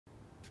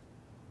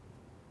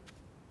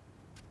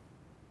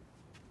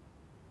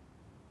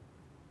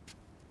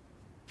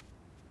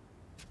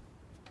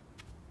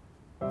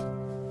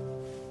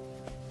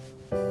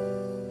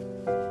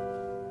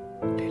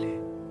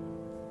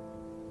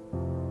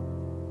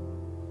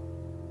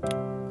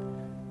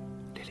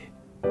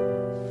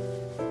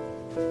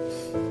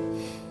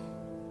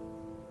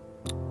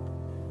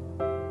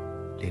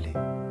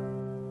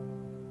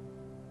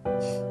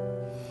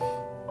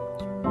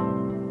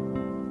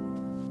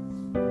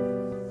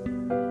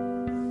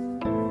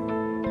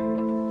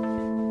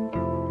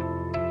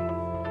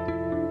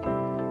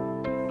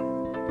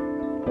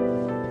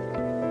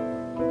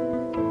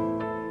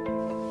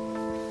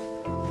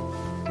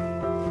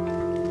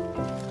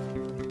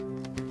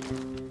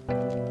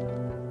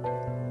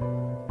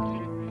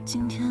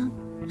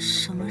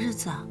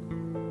子啊？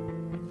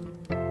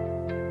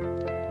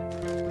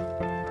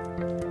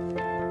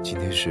今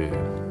天是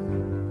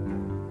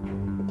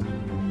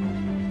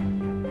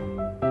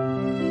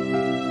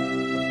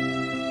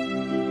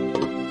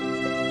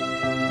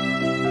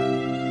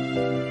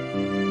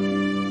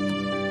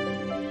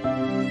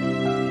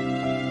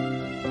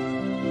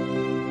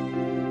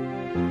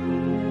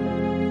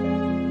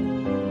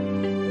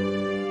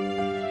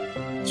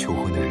求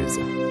婚的日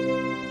子。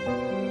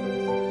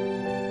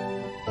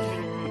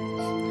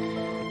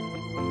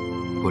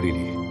郭丽丽，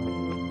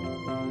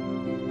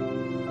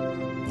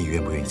你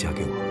愿不愿意嫁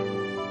给我？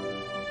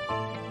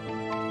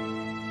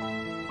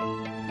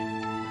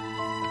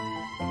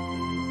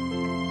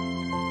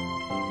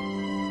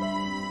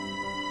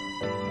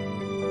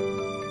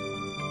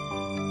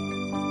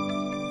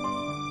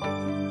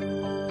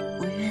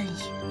我愿意。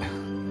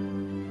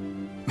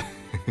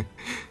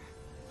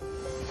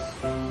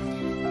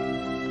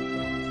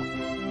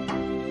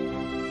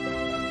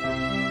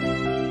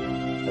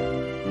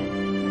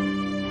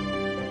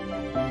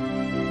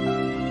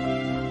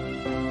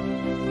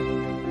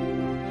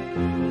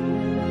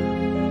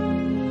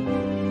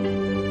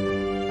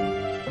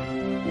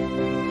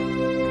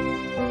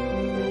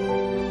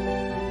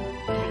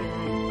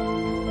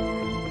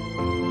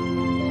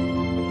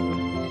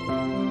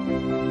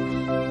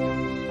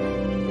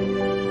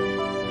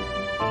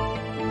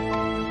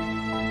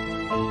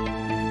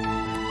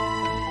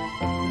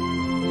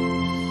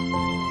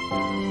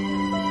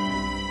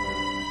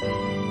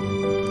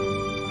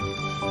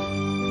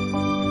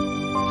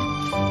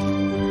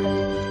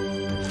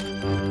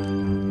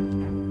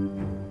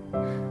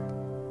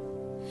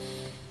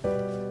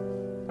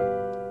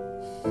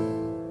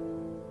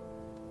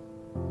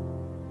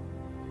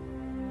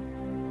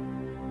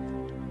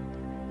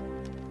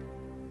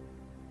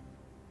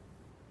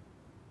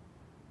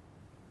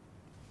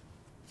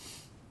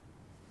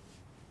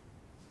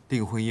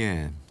订婚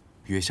宴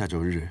约下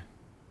周日，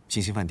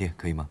星星饭店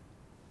可以吗？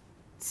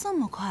这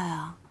么快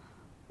啊？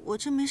我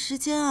这没时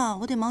间啊，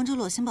我得忙着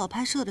裸心宝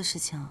拍摄的事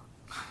情。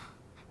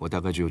我大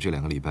概只有这2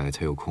个礼拜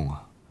才有空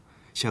啊。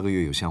下个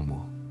月有项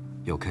目，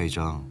要开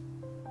张，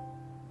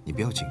你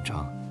不要紧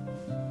张，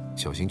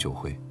小心酒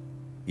会，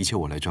一切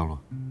我来张罗。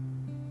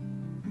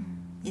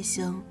也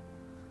行。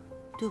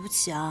对不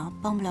起啊，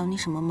帮不了你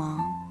什么忙。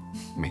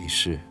没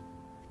事，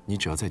你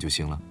只要在就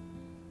行了。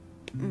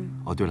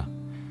哦，对了。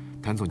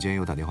谭总监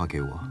又打电话给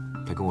我，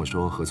他跟我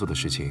说合作的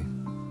事情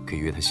可以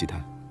约他细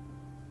谈。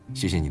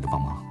谢谢你的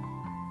帮忙。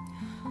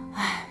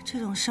哎，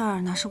这种事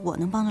儿哪是我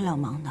能帮得了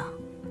忙的，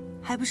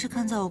还不是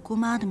看在我姑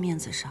妈的面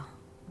子上。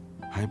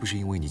还不是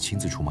因为你亲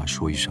自出马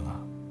说一声啊。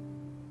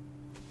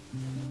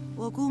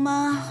我姑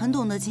妈很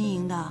懂得经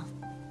营的，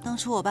当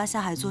初我爸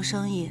下海做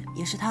生意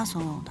也是她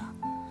怂恿的，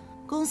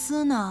公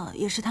司呢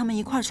也是他们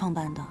一块儿创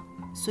办的，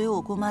所以我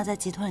姑妈在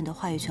集团里的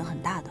话语权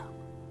很大的。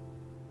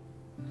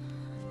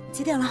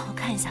几点了？我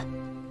看一下。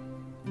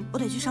我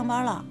得去上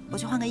班了，我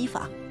去换个衣服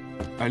啊。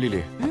哎，丽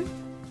丽。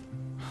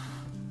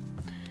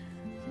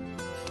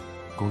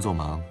工作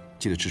忙，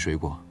记得吃水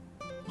果，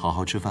好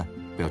好吃饭，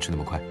不要吃那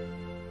么快。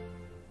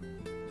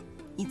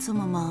你这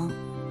么忙，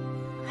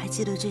还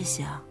记得这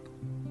些啊？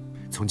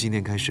从今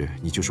天开始，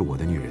你就是我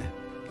的女人，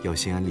要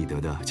心安理得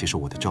的接受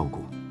我的照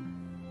顾，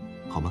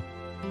好吗？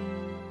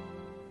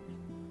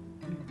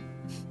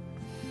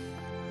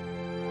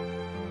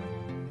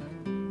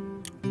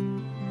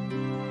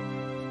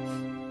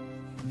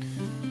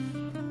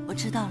我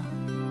知道了。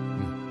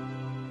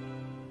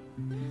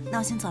那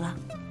我先走了。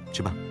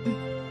去吧。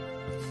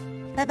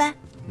拜拜。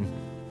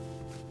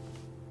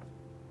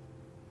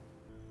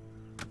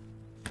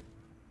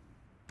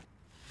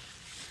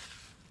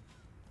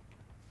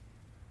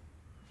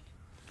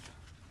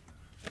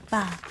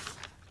爸，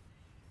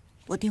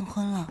我订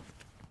婚了。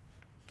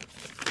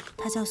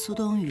他叫苏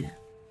冬雨，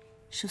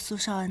是苏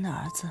少安的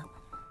儿子。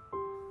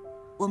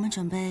我们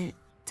准备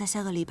在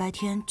下个礼拜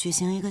天举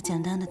行一个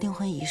简单的订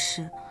婚仪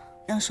式，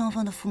让双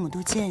方的父母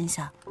都见一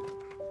下。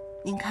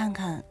您看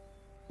看，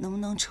能不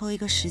能抽一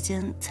个时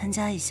间参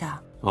加一下？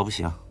我不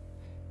行，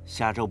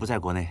下周不在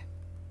国内。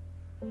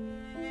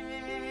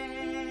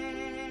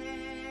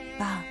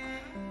爸，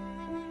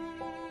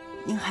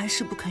您还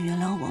是不肯原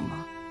谅我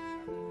吗？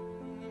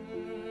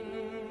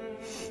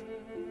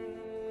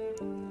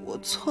我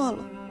错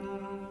了，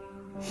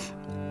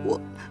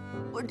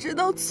我知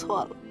道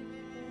错了。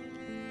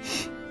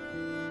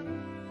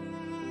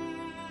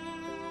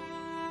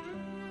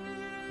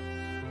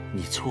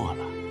你错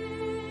了。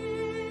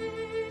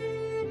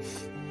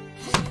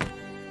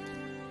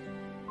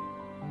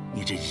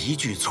你这一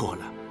句错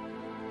了，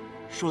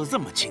说的这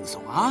么轻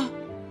松啊？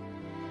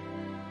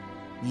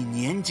你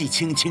年纪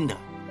轻轻的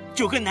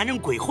就跟男人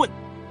鬼混，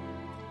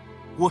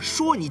我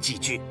说你几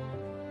句，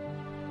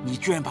你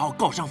居然把我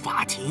告上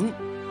法庭。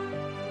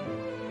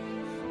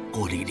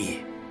郭丽丽，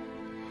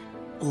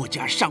郭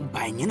家上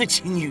百年的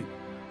情谊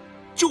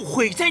就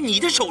毁在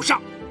你的手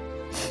上。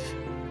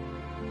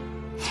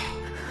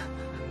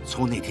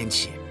从那天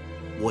起，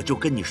我就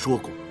跟你说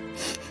过，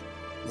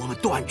我们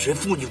断绝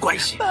父女关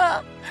系。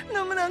爸，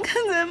能不能看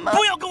在妈？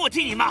不要跟我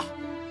替你妈！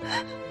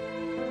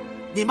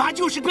你妈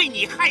就是被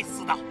你害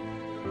死的。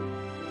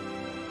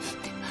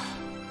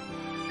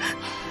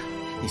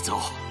你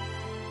走，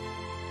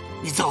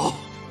你走，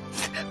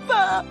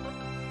爸，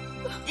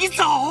你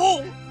走！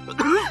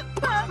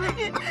爸，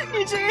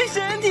你这个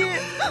身体，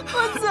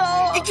我走。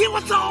你给我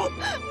走！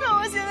那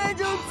我现在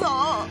就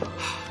走。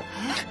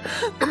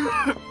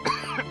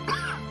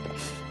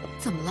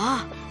怎么了？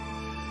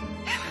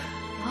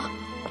啊？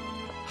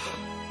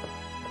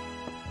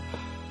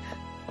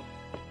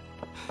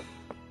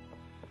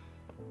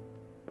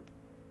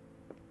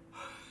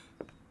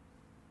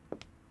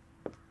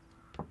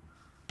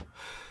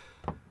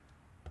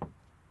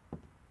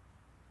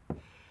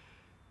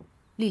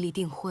丽丽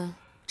订婚，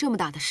这么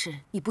大的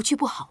事，你不去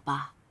不好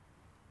吧？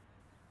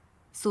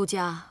苏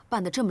家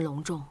办得这么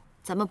隆重，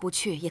咱们不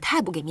去也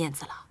太不给面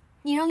子了。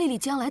你让丽丽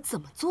将来怎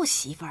么做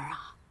媳妇儿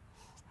啊？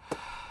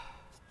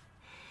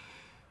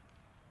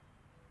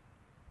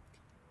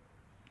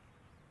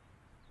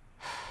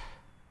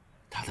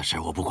她的事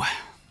我不管。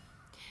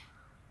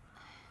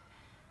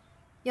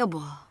要不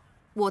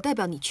我代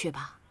表你去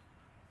吧，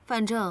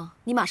反正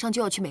你马上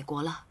就要去美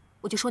国了，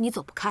我就说你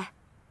走不开。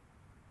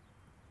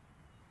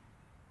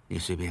你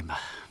随便吧。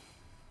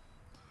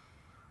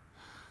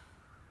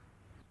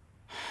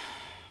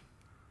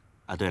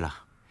啊，对了，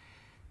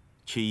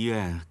去医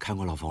院看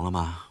过老冯了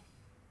吗？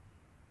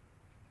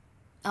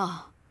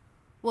哦，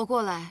我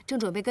过来正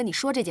准备跟你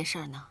说这件事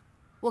儿呢。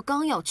我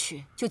刚要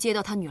去，就接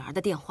到他女儿的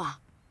电话，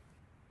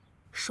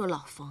说老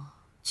冯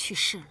去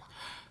世了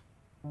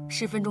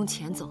，10分钟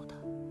前走的。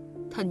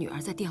他女儿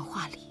在电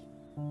话里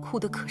哭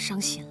得可伤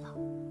心了。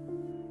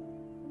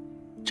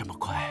这么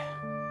快？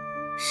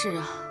是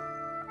啊，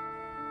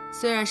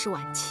虽然是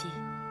晚期，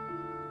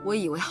我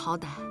以为好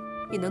歹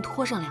也能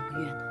拖上2个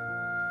月呢，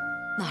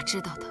哪知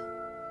道的。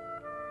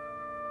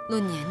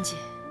论年纪，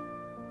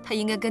他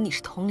应该跟你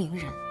是同龄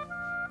人，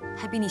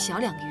还比你小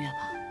2个月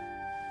吧。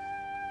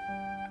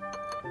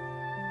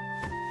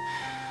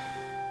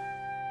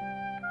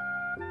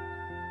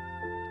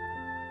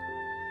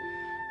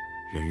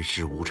人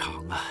世无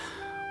常啊。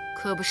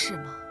可不是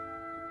嘛。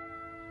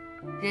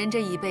人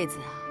这一辈子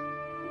啊，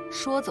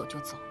说走就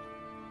走了。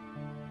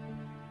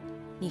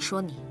你说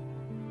你，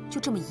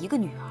就这么一个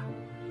女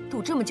儿，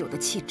赌这么久的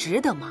气值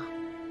得吗？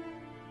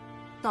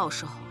到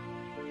时候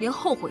连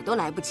后悔都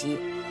来不及。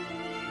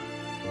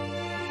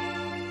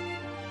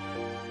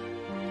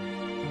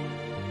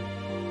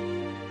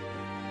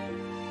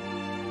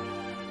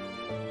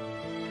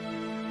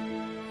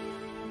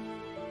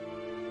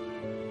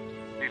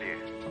丽丽，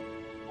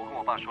我跟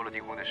我爸说了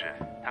订婚的事，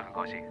他很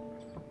高兴。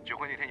结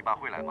婚那天你爸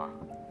会来吗？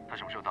他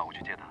什么时候到？我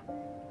去接他。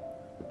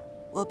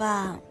我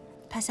爸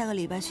他下个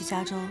礼拜去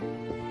加州，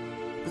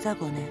不在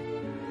国内。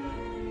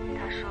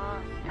他说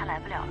他来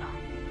不了了。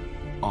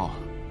哦，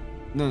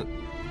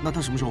那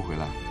他什么时候回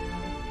来？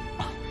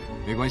啊，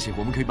没关系，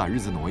我们可以把日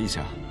子挪一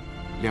下，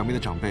两边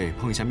的长辈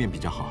碰一下面比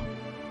较好。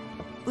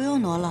不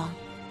用挪了，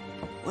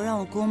我让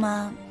我姑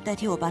妈代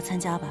替我爸参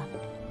加吧。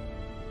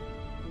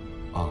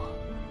哦，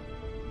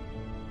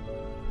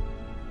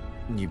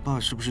你爸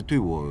是不是对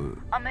我？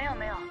啊，没有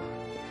没有。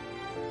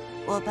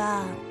我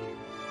爸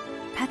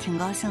他挺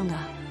高兴的，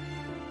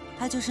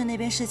他就是那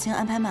边事情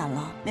安排满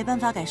了，没办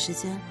法改时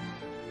间，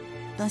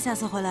等下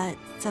次回来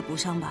再补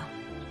上吧。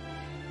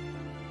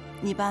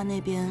你爸那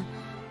边，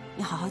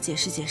你好好解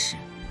释解释。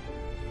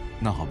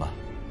那好吧。